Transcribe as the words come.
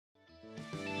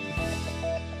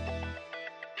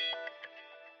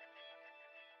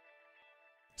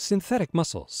Synthetic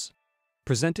muscles,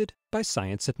 presented by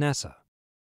Science at NASA.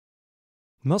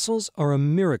 Muscles are a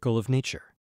miracle of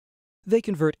nature. They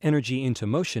convert energy into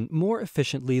motion more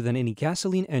efficiently than any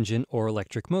gasoline engine or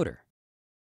electric motor.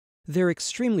 They're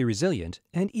extremely resilient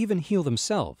and even heal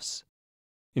themselves.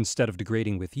 Instead of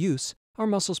degrading with use, our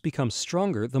muscles become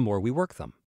stronger the more we work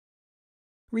them.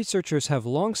 Researchers have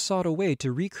long sought a way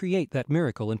to recreate that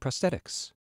miracle in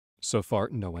prosthetics. So far,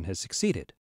 no one has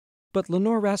succeeded. But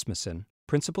Lenore Rasmussen,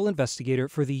 principal investigator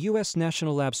for the U.S.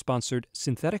 National Lab-sponsored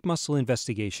synthetic muscle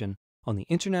investigation on the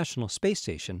International Space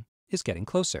Station, is getting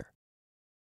closer.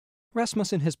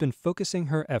 Rasmussen has been focusing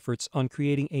her efforts on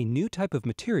creating a new type of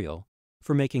material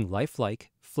for making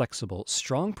lifelike, flexible,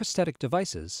 strong prosthetic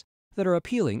devices that are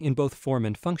appealing in both form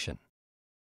and function.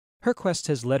 Her quest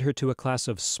has led her to a class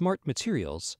of smart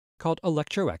materials called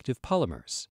electroactive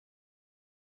polymers.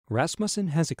 Rasmussen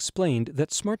has explained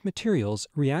that smart materials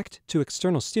react to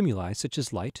external stimuli such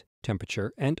as light,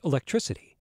 temperature, and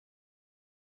electricity.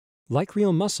 Like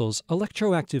real muscles,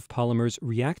 electroactive polymers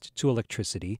react to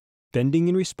electricity, bending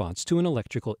in response to an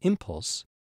electrical impulse,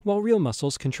 while real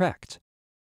muscles contract.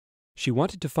 She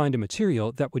wanted to find a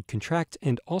material that would contract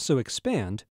and also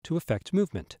expand to affect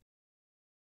movement.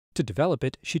 To develop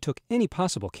it, she took any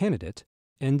possible candidate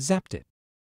and zapped it.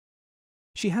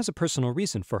 She has a personal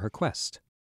reason for her quest.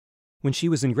 When she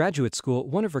was in graduate school,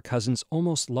 one of her cousins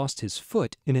almost lost his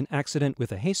foot in an accident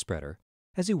with a hay spreader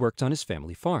as he worked on his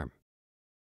family farm.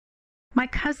 My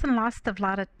cousin lost a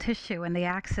lot of tissue in the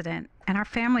accident, and our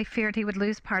family feared he would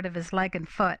lose part of his leg and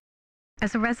foot.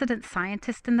 As a resident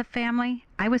scientist in the family,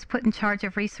 I was put in charge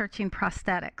of researching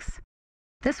prosthetics.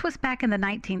 This was back in the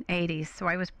 1980s, so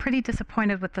I was pretty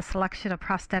disappointed with the selection of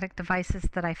prosthetic devices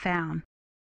that I found.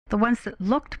 The ones that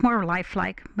looked more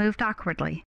lifelike moved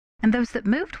awkwardly, and those that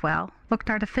moved well looked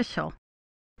artificial.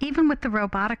 Even with the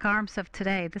robotic arms of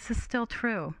today, this is still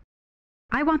true.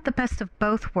 I want the best of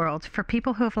both worlds for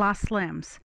people who have lost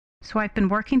limbs, so I've been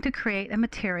working to create a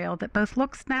material that both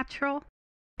looks natural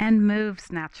and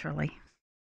moves naturally.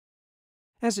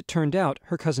 As it turned out,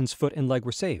 her cousin's foot and leg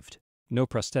were saved. No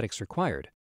prosthetics required,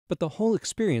 but the whole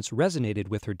experience resonated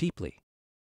with her deeply.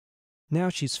 Now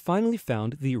she's finally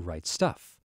found the right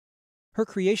stuff. Her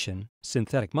creation,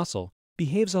 synthetic muscle,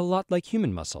 behaves a lot like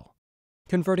human muscle,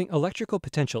 converting electrical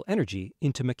potential energy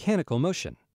into mechanical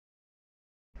motion.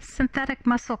 Synthetic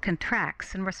muscle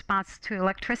contracts in response to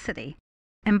electricity,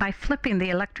 and by flipping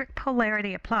the electric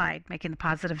polarity applied, making the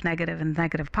positive negative and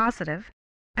negative positive,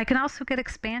 I can also get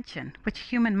expansion, which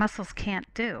human muscles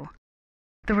can't do.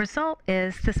 The result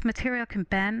is this material can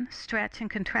bend, stretch, and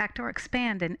contract or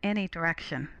expand in any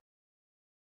direction.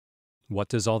 What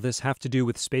does all this have to do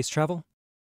with space travel?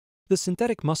 The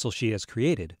synthetic muscle she has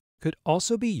created could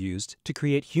also be used to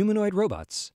create humanoid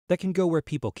robots that can go where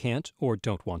people can't or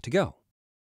don't want to go.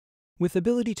 With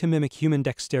ability to mimic human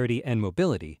dexterity and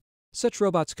mobility, such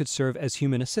robots could serve as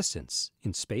human assistants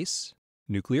in space,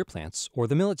 nuclear plants, or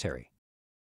the military.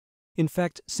 In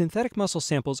fact, synthetic muscle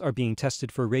samples are being tested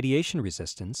for radiation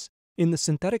resistance in the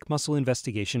synthetic muscle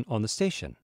investigation on the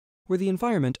station, where the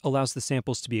environment allows the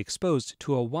samples to be exposed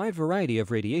to a wide variety of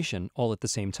radiation all at the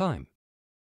same time.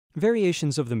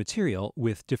 Variations of the material,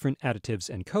 with different additives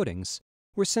and coatings,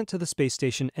 were sent to the space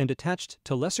station and attached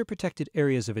to lesser protected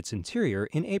areas of its interior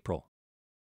in April.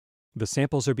 The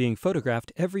samples are being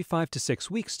photographed every 5 to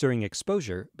 6 weeks during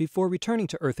exposure before returning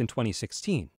to Earth in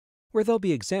 2016, where they'll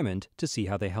be examined to see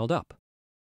how they held up.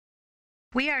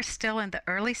 We are still in the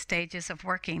early stages of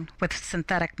working with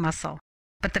synthetic muscle,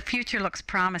 but the future looks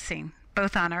promising,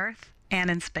 both on Earth and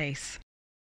in space.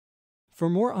 For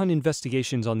more on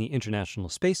investigations on the International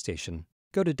Space Station,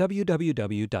 go to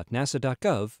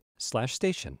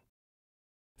www.nasa.gov/station.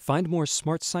 Find more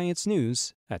smart science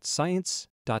news at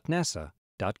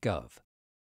science.nasa.gov.